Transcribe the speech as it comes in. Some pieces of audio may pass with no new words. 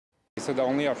So the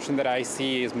only option that I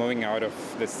see is moving out of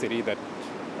the city that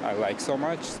I like so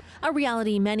much. A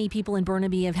reality many people in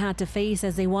Burnaby have had to face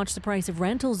as they watch the price of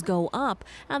rentals go up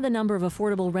and the number of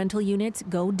affordable rental units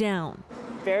go down.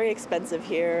 Very expensive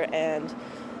here, and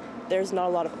there's not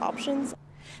a lot of options.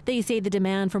 They say the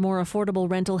demand for more affordable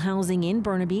rental housing in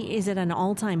Burnaby is at an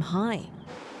all-time high.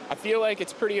 I feel like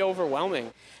it's pretty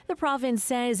overwhelming. The province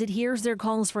says it hears their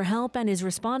calls for help and is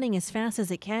responding as fast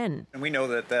as it can. And we know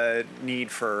that the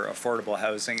need for affordable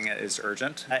housing is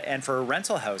urgent. And for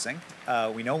rental housing,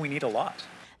 we know we need a lot.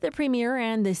 The Premier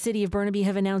and the City of Burnaby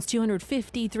have announced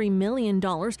 $253 million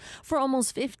for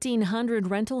almost 1,500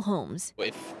 rental homes.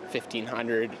 If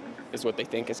 1,500 is what they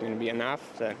think is going to be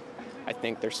enough, then I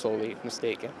think they're solely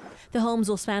mistaken. The homes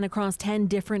will span across 10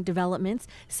 different developments.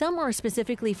 Some are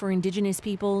specifically for Indigenous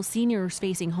people, seniors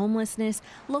facing homelessness,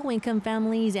 low-income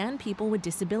families, and people with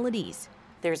disabilities.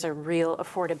 There's a real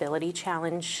affordability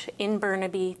challenge in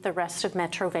Burnaby, the rest of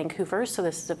Metro Vancouver, so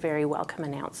this is a very welcome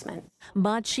announcement.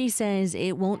 But she says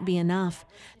it won't be enough.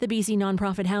 The BC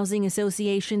Nonprofit Housing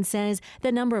Association says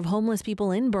the number of homeless people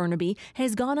in Burnaby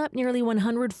has gone up nearly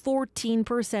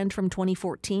 114% from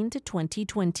 2014 to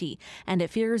 2020, and it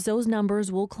fears those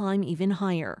numbers will climb even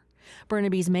higher.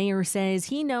 Burnaby's mayor says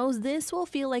he knows this will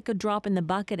feel like a drop in the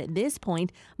bucket at this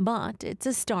point, but it's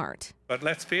a start. But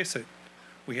let's face it,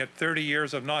 we had 30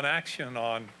 years of non-action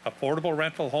on affordable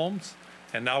rental homes,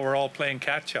 and now we're all playing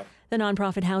catch-up. The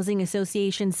Nonprofit Housing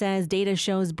Association says data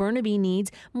shows Burnaby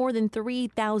needs more than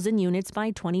 3,000 units by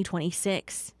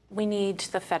 2026. We need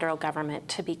the federal government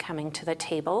to be coming to the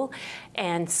table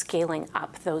and scaling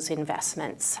up those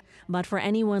investments. But for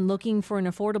anyone looking for an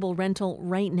affordable rental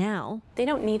right now, they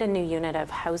don't need a new unit of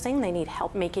housing. They need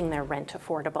help making their rent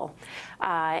affordable.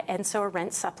 And so a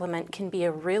rent supplement can be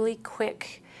a really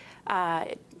quick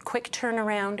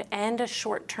turnaround and a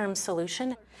short-term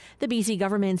solution. The BC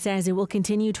government says it will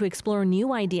continue to explore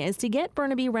new ideas to get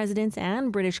Burnaby residents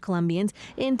and British Columbians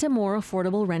into more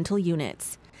affordable rental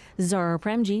units. Zahra,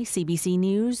 Premji, CBC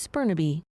News, Burnaby.